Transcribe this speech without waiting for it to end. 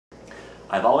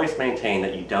I've always maintained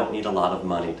that you don't need a lot of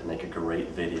money to make a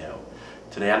great video.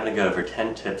 Today I'm going to go over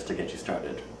 10 tips to get you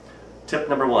started. Tip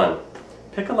number 1,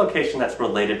 pick a location that's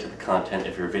related to the content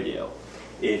of your video.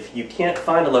 If you can't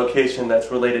find a location that's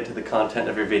related to the content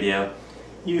of your video,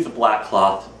 use a black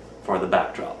cloth for the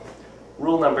backdrop.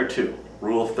 Rule number 2,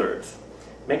 rule of thirds.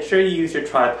 Make sure you use your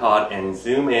tripod and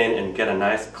zoom in and get a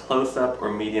nice close-up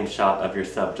or medium shot of your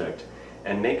subject.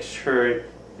 And make sure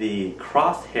the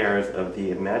crosshairs of the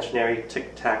imaginary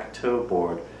tic-tac-toe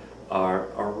board are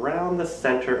around the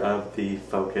center of the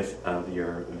focus of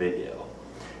your video.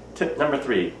 Tip number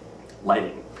 3,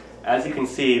 lighting. As you can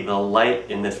see, the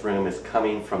light in this room is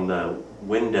coming from the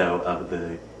window of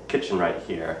the kitchen right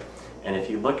here. And if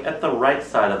you look at the right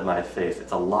side of my face,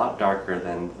 it's a lot darker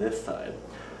than this side.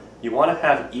 You want to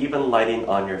have even lighting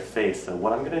on your face, so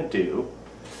what I'm going to do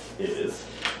is,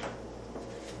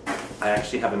 I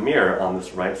actually have a mirror on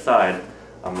this right side.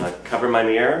 I'm going to cover my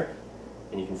mirror,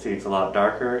 and you can see it's a lot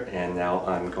darker, and now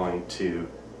I'm going to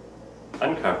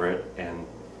uncover it, and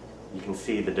you can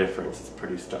see the difference. It's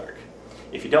pretty stark.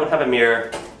 If you don't have a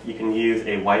mirror, you can use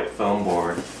a white foam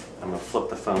board. I'm going to flip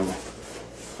the foam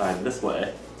side this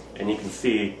way, and you can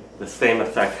see the same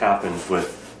effect happens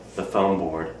with the foam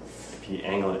board. If you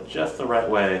angle it just the right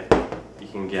way, you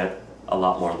can get a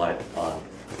lot more light on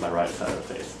my right side of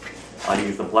the face. I'll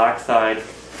use the black side,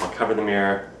 I'll cover the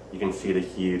mirror. You can see the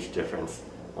huge difference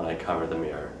when I cover the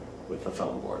mirror with the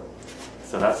foam board.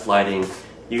 So that's lighting.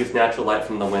 Use natural light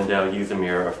from the window, use a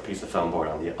mirror or a piece of foam board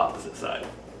on the opposite side.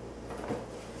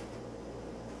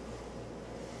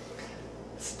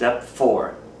 Step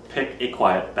 4, pick a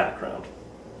quiet background.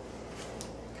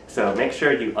 So make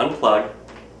sure you unplug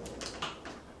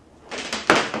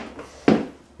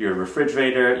your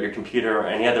refrigerator, your computer, or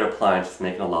any other appliance that's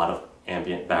making a lot of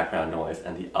ambient background noise,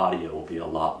 and the audio will be a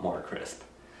lot more crisp.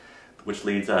 Which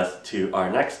leads us to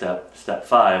our next step, step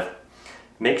 5.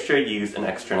 Make sure you use an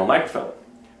external microphone.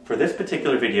 For this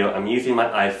particular video, I'm using my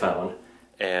iPhone,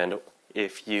 and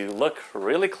if you look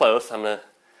really close, I'm going to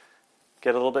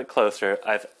get a little bit closer.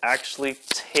 I've actually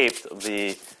taped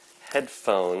the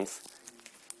headphones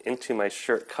into my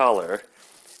shirt collar,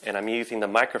 and I'm using the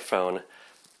microphone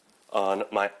on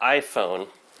my iPhone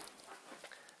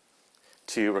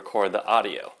to record the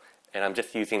audio. And I'm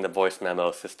just using the voice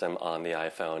memo system on the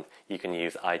iPhone. You can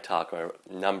use iTalk or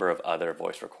a number of other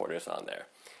voice recorders on there.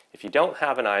 If you don't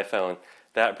have an iPhone,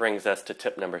 that brings us to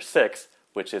tip number 6,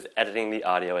 which is editing the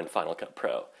audio in Final Cut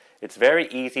Pro. It's very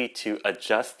easy to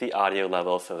adjust the audio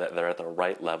level so that they're at the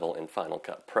right level in Final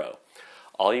Cut Pro.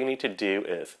 All you need to do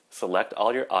is select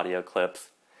all your audio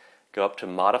clips, go up to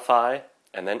Modify,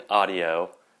 and then Audio,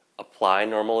 apply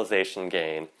normalization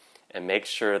gain, and make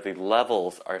sure the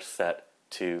levels are set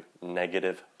to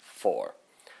 -4.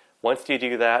 Once you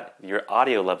do that, your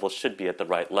audio level should be at the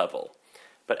right level.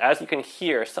 But as you can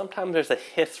hear, sometimes there's a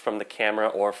hiss from the camera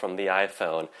or from the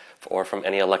iPhone or from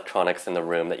any electronics in the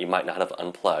room that you might not have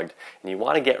unplugged, and you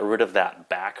want to get rid of that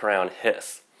background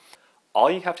hiss. All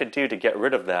you have to do to get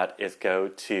rid of that is go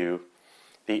to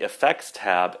the Effects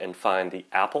tab and find the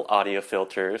Apple Audio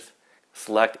Filters,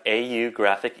 select AU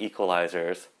Graphic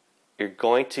Equalizers. You're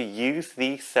going to use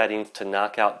these settings to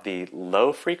knock out the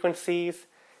low frequencies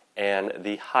and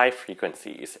the high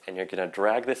frequencies, and you're going to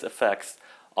drag this effects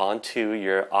onto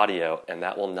your audio, and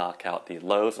that will knock out the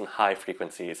lows and high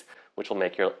frequencies, which will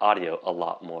make your audio a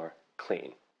lot more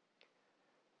clean.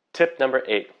 Tip number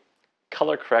 8,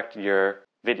 color correct your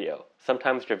video.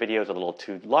 Sometimes your video is a little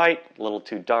too light, a little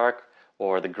too dark,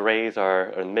 or the grays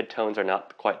or midtones are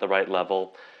not quite the right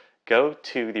level. Go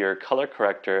to your color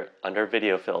corrector under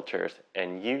video filters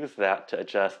and use that to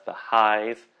adjust the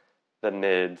highs, the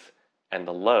mids, and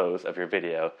the lows of your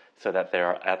video so that they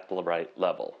are at the right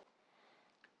level.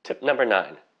 Tip number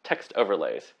 9, text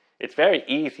overlays. It's very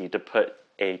easy to put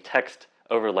a text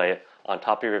overlay on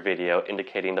top of your video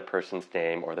indicating the person's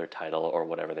name or their title or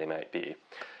whatever they might be.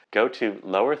 Go to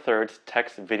Lower Thirds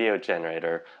Text Video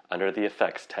Generator under the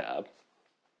Effects tab,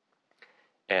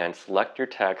 and select your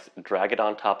text, drag it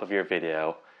on top of your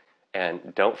video,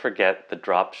 and don't forget the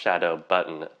Drop Shadow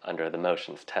button under the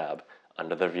Motions tab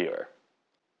under the viewer.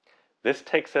 This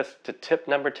takes us to tip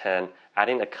number 10,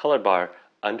 adding a color bar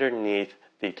underneath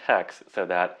the text so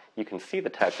that you can see the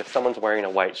text. If someone's wearing a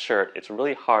white shirt, it's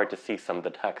really hard to see some of the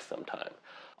text sometimes.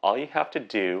 All you have to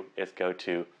do is go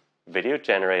to Video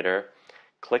Generator,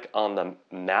 click on the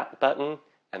Map button,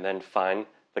 and then find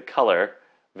the color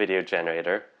Video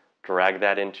Generator, drag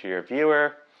that into your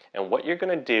viewer, and what you're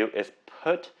going to do is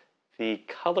put the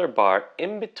color bar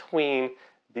in between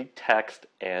the text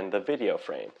and the video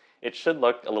frame. It should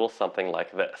look a little something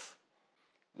like this.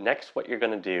 Next, what you're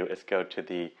going to do is go to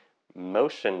the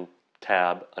motion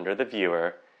tab under the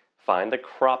viewer, find the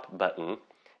crop button,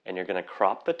 and you're going to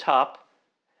crop the top,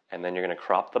 and then you're going to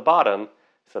crop the bottom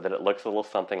so that it looks a little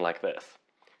something like this.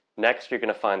 Next, you're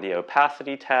going to find the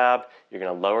opacity tab. You're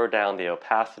going to lower down the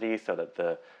opacity so that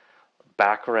the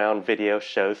background video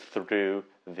shows through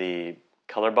the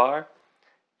color bar.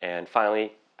 And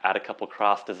finally, add a couple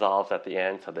cross dissolves at the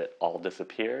end so that it all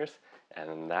disappears.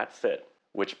 And that's it.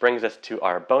 Which brings us to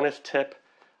our bonus tip.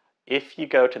 If you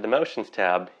go to the Motions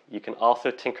tab, you can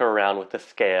also tinker around with the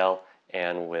scale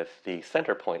and with the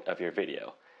center point of your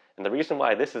video. And the reason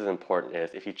why this is important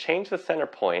is if you change the center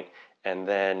point and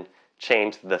then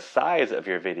change the size of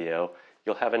your video,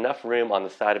 you'll have enough room on the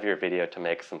side of your video to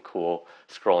make some cool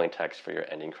scrolling text for your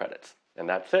ending credits. And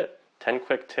that's it. 10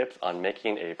 quick tips on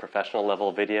making a professional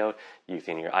level video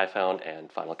using your iPhone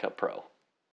and Final Cut Pro.